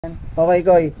Okay,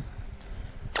 Koy.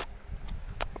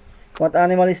 What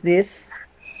animal is this?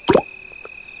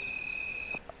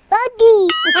 Daddy!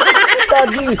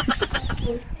 Daddy!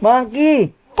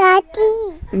 Monkey! Daddy!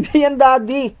 Hindi yan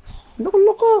daddy!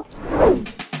 Loko-loko!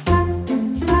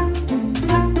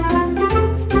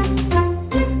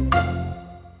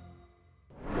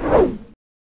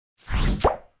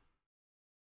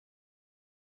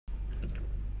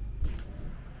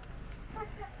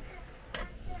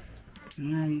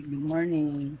 Hi, good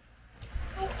morning.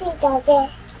 Happy Daddy.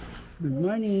 Good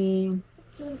morning.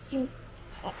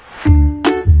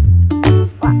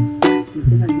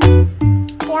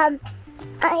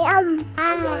 I am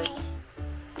Daddy.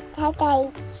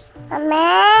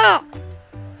 Mama.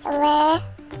 Mama.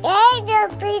 Hey, the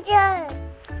picture.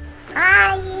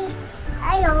 I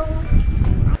am.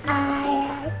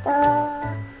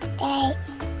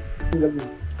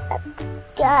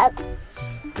 Job.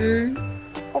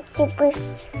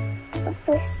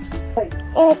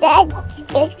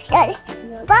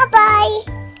 Bye-bye.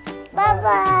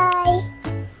 Bye-bye.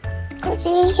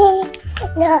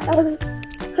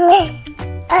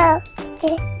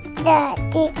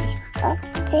 Daddy.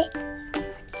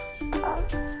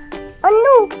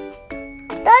 Ano?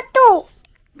 Tato.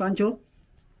 Pancho?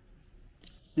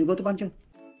 You go to Pancho.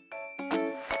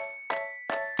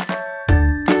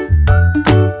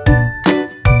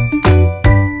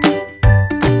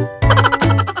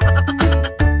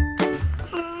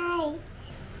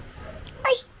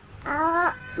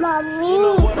 Mommy. You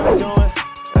know what I'm doing?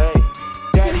 Hey,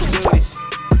 daddy do this.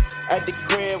 At the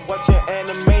crib watching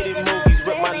animated movies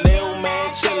with my little man,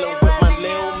 chilling with my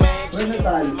little man. Chilling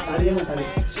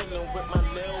with my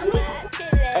little man.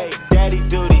 Hey, daddy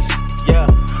do this. Yeah,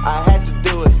 I had to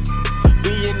do it.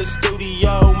 Be in the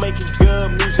studio making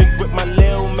good music with my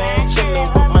little man, chilling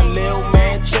with my little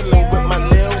man, chilling with my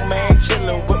little man,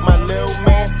 chilling with my little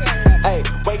man. Hey,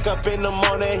 wake up in the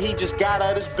morning, he just got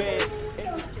out of his bed.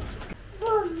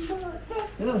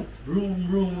 Vroom,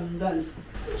 vroom, dance.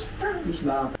 He's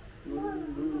back. Vroom,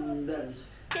 vroom, dance.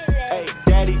 Hey,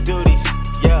 daddy do this.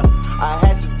 Yeah, I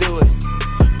had to do it.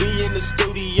 Be in the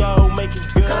studio making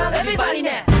good. Come everybody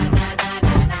now.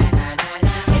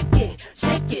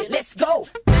 Shake it, let's go.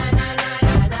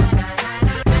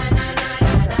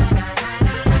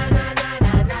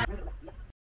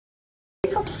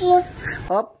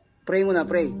 Up, pray muna,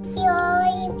 pray.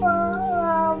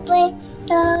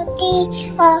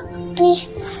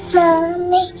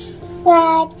 Mommy,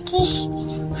 Daddy,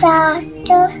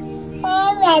 Doctor,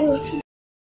 Heaven.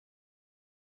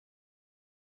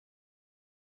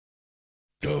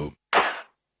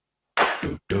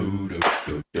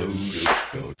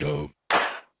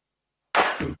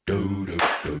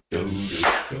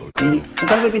 Punta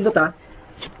na may pindot ha.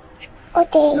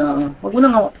 Okay. Huwag mo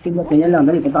nang pindot. Ganyan lang.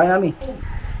 Dali, punta kayo namin.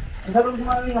 Ang sabi mo si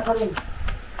mami na karin.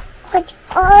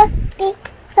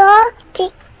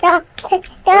 Sa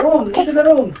room. Dito sa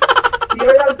room. Hindi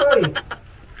royal to eh.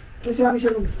 Ito si mami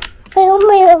sa room.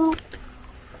 Mayroon.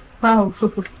 Wow.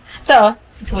 Ito,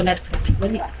 susulat.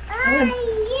 Dali.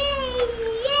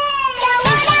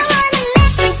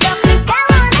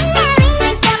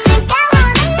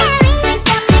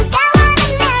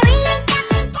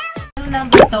 Ano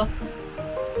number ito?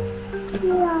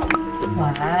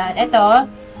 1. Ito.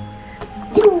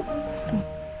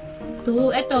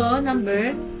 2. Ito,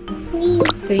 number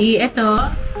 3. Ito.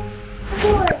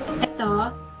 Ito.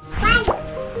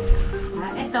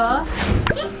 Ito.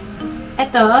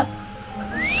 Ito.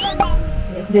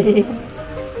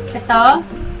 Ito.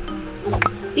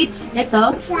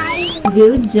 Ito.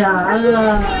 Good job.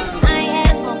 I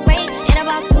had smoked great in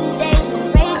about 2 days.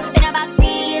 Great in about 3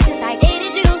 years since I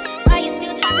dated you. Why you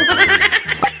still talking?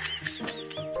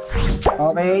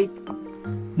 Okay.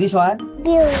 This one?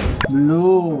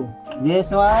 Blue.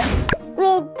 This one?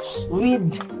 Red.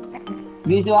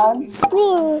 This one?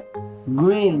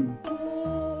 Green.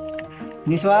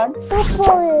 This one?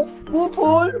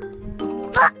 Purple.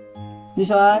 This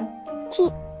one?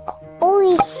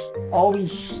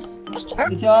 Orange. This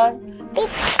one?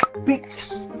 Pink.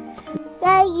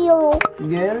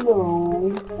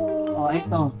 Yellow. Oh,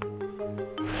 ito.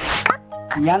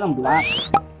 Yan ang black.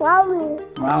 Brown.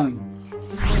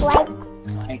 White.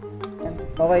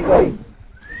 Okay, Koy.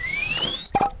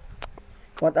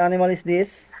 What animal is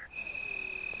this?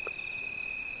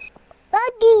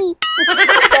 Daddy.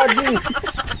 Daddy!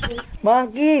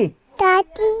 Monkey!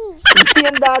 Daddy. Hindi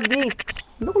yan daddy!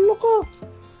 Loko-loko!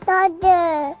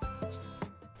 Daddy.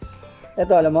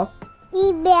 Ito, alam mo?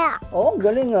 Zebra. Oh, ang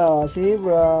galing ah.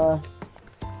 Zebra.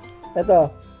 Ito.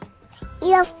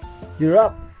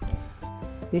 Giraffe.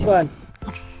 This one.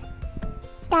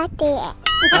 Daddy. Ha?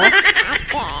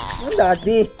 Ang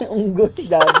daddy. Unggoy,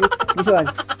 daddy. This one.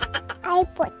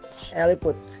 iPod.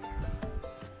 Elephant.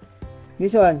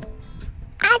 This one.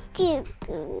 Ati.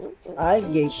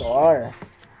 Alligator.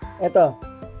 Ito.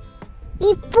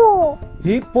 Ipo.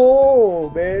 Hippo.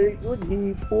 Very good,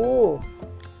 hippo.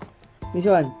 This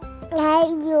one.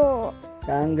 Layo.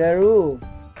 Kangaroo.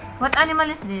 What animal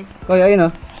is this? Koy, ayun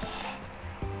oh.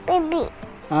 Baby.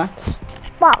 Ha?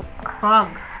 Pop. Frog.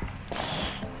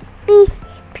 Peace.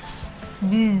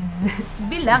 Biz.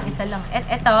 Bilang, isa lang.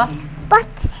 Eto. But.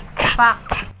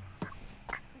 Fox.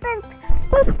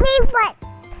 Favorite.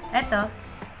 Eto.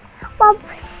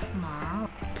 Pops.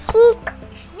 Mouse. Sick.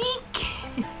 Snake.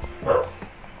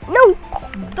 No.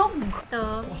 Dog.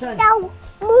 Ito. Saan? No.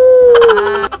 Moo.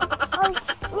 Oh,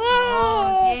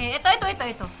 Okay.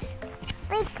 snake. Ito.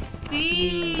 Wait.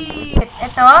 Pig.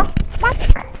 Ito. Duck.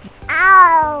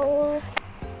 Ow.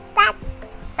 Tat.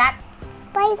 Cat.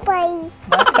 Bye-bye.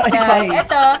 Bye-bye.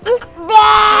 Ito. Big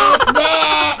bear. Be.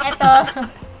 Ito.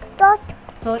 Dot.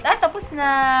 So, tapos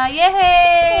na.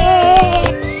 Yay!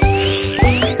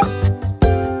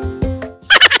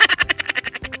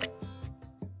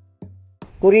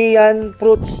 Korean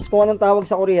fruits. Kung anong tawag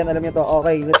sa Korean, alam niyo to.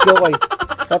 Okay, let's go, Koy.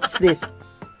 What's this?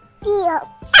 Deal.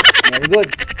 Very good.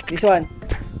 This one.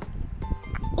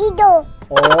 Ido.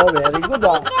 Oh, very good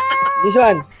ah. This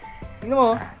one. Tingnan mo.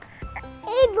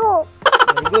 Ido.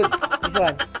 Very good. This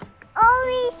one.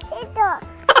 Always ito.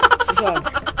 This one.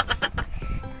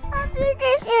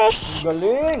 This is.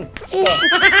 Galing. Ito.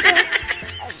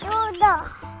 Duda.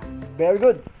 Very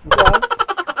good. This one.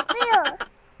 Bill.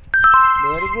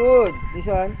 Very good. This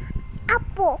one.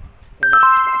 Apo.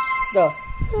 Ito.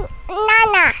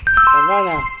 Nana.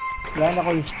 Nana. Nana,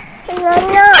 Koy.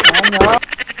 Nana. Nana.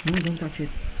 Don't touch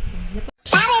it.